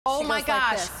Oh my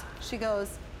gosh. Like she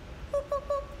goes, boop, boop,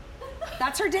 boop.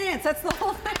 That's her dance. That's the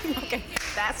whole thing. Okay,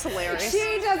 that's hilarious.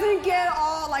 She doesn't get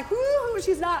all like, woo-hoo.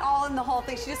 She's not all in the whole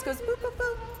thing. She just goes, boop, boop,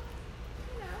 boop.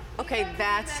 Okay,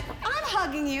 that's... I'm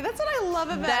hugging you. That's what I love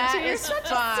about that you. You're is such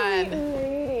fun. a sweet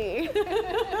lady.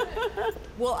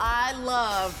 Well, I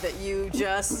love that you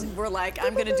just were like,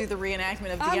 I'm gonna do the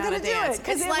reenactment of Deanna dance.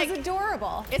 Because it was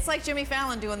adorable. It's like Jimmy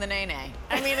Fallon doing the nay-nay.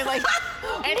 I mean, like,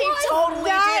 and he Was totally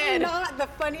that did. Not the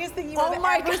funniest thing you Oh have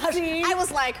my ever gosh. seen. I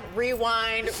was like,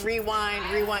 rewind,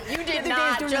 rewind, rewind. You did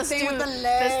not just do with the the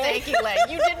leg. stanky leg.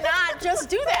 You did not just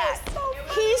do that.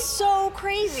 He's so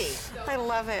crazy. I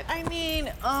love it. I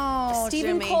mean, oh,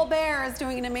 Stephen Jimmy. Colbert is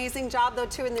doing an amazing job though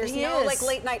too, and there's He no is. like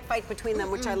late night fight between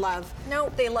them, which I love. No.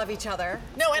 They love each other.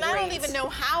 No, and I don't Great. even know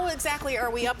how exactly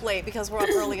are we up late because we're up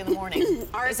early in the morning.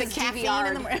 Ours is it is caffeine DVR'd.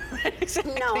 in the morning?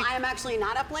 Exactly. No, I am actually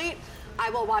not up late. I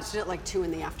will watch it at like 2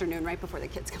 in the afternoon, right before the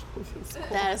kids go home from school.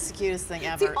 That is the cutest thing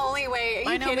It's ever. the only way. Are you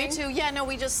I know, kidding? me too. Yeah, no,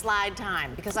 we just slide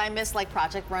time because I missed like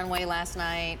Project Runway last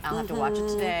night. I'll have to watch it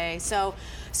today. So,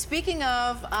 speaking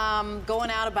of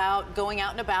going out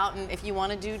and about, and if you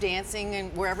want to do dancing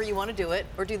and wherever you want to do it,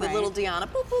 or do the Right. little Deanna,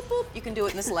 boop, boop, boop, you can do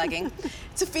it in this legging.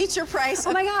 It's a feature price.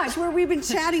 Oh my gosh, we've been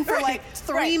chatting for like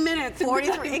 3 Right. minutes.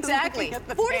 43, exactly. At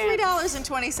the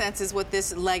 $43.20 is what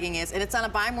this legging is, and it's on a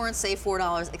buy more and save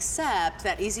 $4, except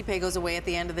that Easy Pay goes away at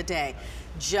the end of the day.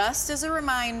 Just as a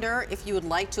reminder, if you would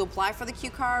like to apply for the Q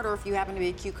card, or if you happen to be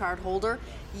a Q card holder,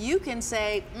 you can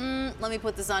say, let me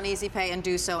put this on Easy Pay and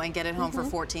do so and get it home for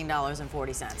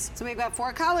 $14.40. So we've got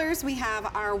 4 colors. We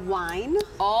have our wine.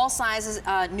 All sizes,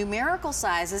 numerical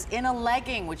sizes in a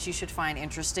legging, which you should find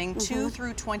interesting, 2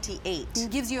 through 28. It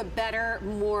gives you a better,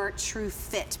 more true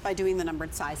fit by doing the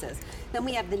numbered sizes. Then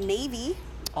we have the navy,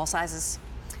 All sizes.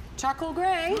 charcoal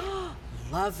gray.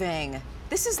 Loving.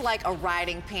 This is like a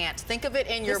riding pant. Think of it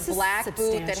in your This is black boot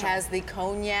that substantial. has the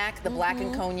cognac, the black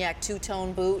and cognac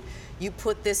two-tone boot. You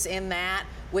put this in that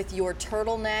with your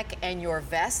turtleneck and your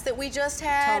vest that we just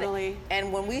had. Totally.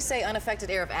 And when we say unaffected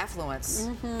air of affluence,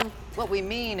 what we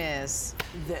mean is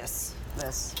This.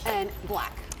 this. And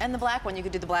black. And the black one, you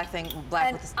could do the black thing, black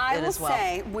And with I it will as well.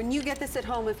 say, when you get this at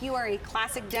home, if you are a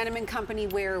classic Denim and Company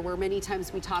wearer, where many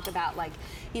times we talk about like,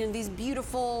 you know, these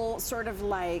beautiful sort of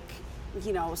like,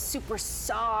 you know, super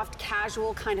soft,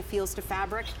 casual kind of feels to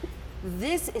fabric,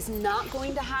 this is not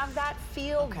going to have that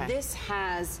feel. Okay. This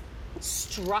has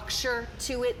structure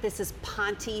to it. This is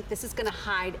Ponte. This is going to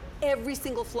hide every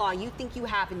single flaw you think you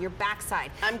have in your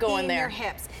backside. I'm going in there. your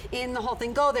hips, in the whole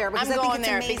thing. Go there because I'm I think going it's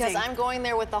there amazing. because I'm going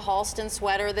there with the Halston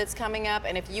sweater that's coming up,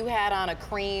 and if you had on a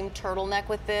cream turtleneck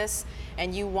with this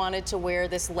and you wanted to wear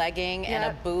this legging and a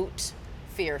Yep. boot,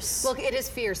 fierce. Look, it is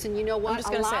fierce, and you know what?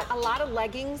 just gonna say it. A lot of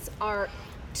leggings are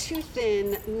too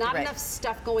thin, not Right. enough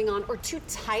stuff going on, or too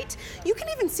tight. You can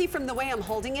even see from the way I'm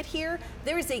holding it here,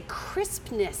 there is a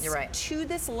crispness You're right. to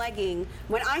this legging.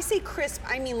 When I say crisp,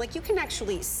 I mean like you can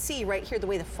actually see right here the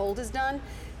way the fold is done.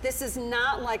 This is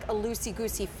not like a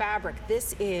loosey-goosey fabric.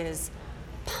 This is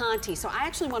Ponte. So I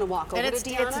actually want to walk over and to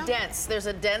Deanna. it's dense. There's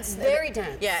a dense. Very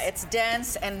dense. Yeah, it's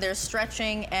dense, and there's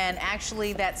stretching, and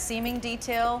actually that seaming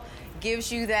detail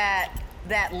gives you that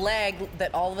leg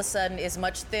that all of a sudden is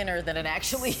much thinner than it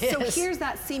actually is. So here's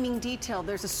that seaming detail.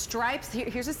 There's a stripe,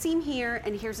 here's a seam here,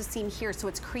 and here's a seam here. So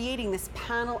it's creating this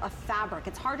panel of fabric.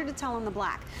 It's harder to tell on the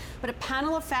black, but a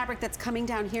panel of fabric that's coming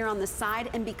down here on the side,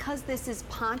 and because this is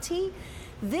Ponte,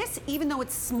 this, even though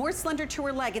it's more slender to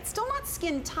her leg, it's still not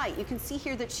skin tight. You can see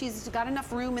here that she's got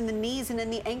enough room in the knees and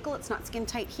in the ankle. It's not skin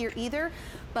tight here either,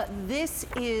 but this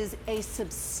is a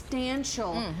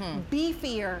substantial,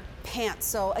 beefier pants.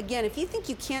 So again, if you think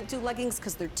you can't do leggings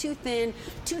because they're too thin,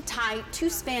 too tight, too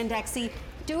spandexy,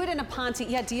 do it in a Ponte.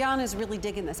 Yeah, Deanna's really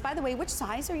digging this. By the way, which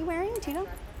size are you wearing? Do you know?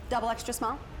 Double extra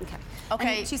small? Okay.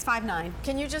 Okay. And she's 5'9".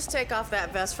 Can you just take off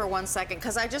that vest for 1 second?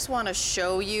 Because I just want to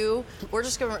show you. We're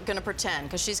just going to pretend,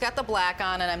 because she's got the black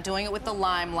on, and I'm doing it with the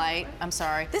limelight. I'm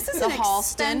sorry. This is the an Halston.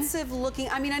 expensive looking,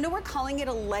 I mean, I know we're calling it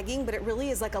a legging, but it really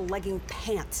is like a legging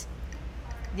pant.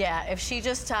 Yeah, if she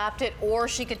just topped it, or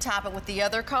she could top it with the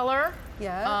other color.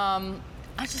 Yeah.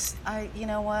 You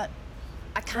know what?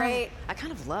 I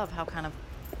kind of love how kind of.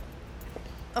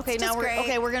 Okay, It's now just we're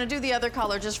great. we're gonna do the other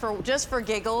color just for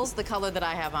giggles, the color that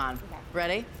I have on.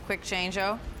 Ready? Quick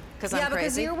change-o, because Yeah, I'm because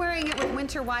crazy. you're wearing it with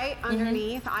winter white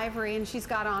underneath, ivory, and she's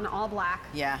got on all black.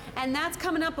 Yeah. And that's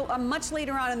coming up much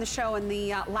later on in the show in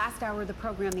the last hour of the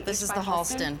program. This is the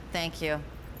Halston. Thank you.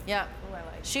 Yeah. Oh, I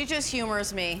like it. She just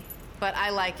humors me, but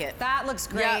I like it. That looks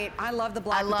great. Yeah. I love the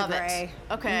black I love with the gray.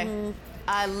 it. Okay.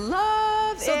 I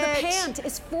love it. So the pant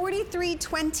is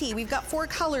 $43.20. We've got 4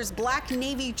 colors: black,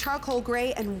 navy, charcoal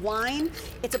gray, and wine.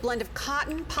 It's a blend of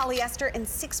cotton, polyester, and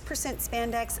 6%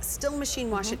 spandex. Still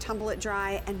machine wash it, tumble it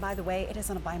dry. And by the way, it is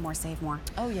on a buy more, save more.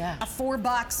 Oh yeah.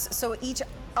 $4. So each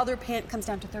other pant comes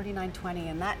down to $39.20,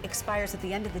 and that expires at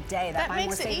the end of the day. That buy more,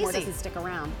 makes it save more easy. doesn't stick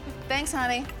around. Thanks,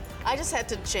 honey. I just had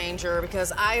to change her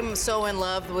because I'm so in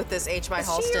love with this H by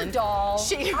Halston. Is she your doll?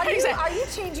 Exactly. Are you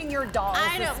changing your dolls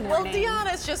I know. this Well, morning?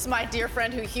 Deanna's just my dear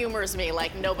friend who humors me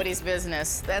like nobody's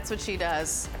business. That's what she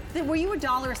does. Were you a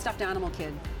doll or a stuffed animal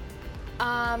kid?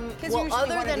 Well, usually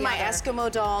other one or than the my other.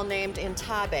 Eskimo doll named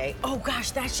Intabe. Oh gosh,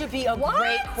 that should be a What?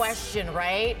 great question,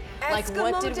 right? Like,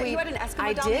 what did we? You had an Eskimo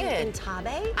I doll did. named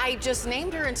Intabe? I just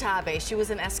named her Intabe. She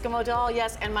was an Eskimo doll,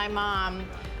 yes. And my mom,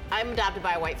 I'm adopted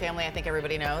by a white family. I think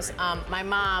everybody knows. My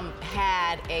mom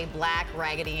had a black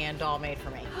Raggedy Ann doll made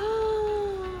for me.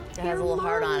 It has a little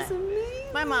heart on it.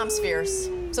 Amazing. My mom's fierce.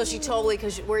 So she totally,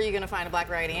 because where are you going to find a black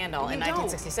Raggedy Ann doll in You don't.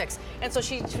 1966? And so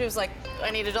she was like, I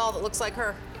need a doll that looks like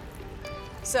her.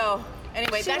 So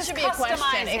anyway, She that was should be a question.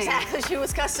 customizing. Exactly, she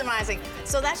was customizing.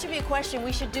 So that should be a question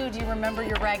we should do. Do you remember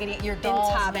your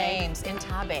doll's Intabe. names?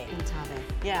 Intabe. Intabe.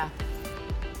 Yeah.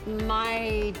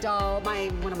 My doll,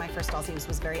 one of my first doll's names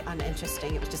was very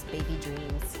uninteresting. It was just Baby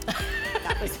Dreams.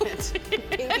 That was it.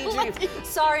 Baby Dreams.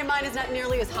 Sorry, mine is not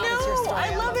nearly as hot as your No, story.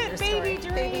 I love your it. story.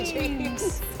 Baby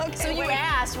Dreams. Okay, So you wait.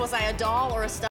 asked, was I a doll or a stuffed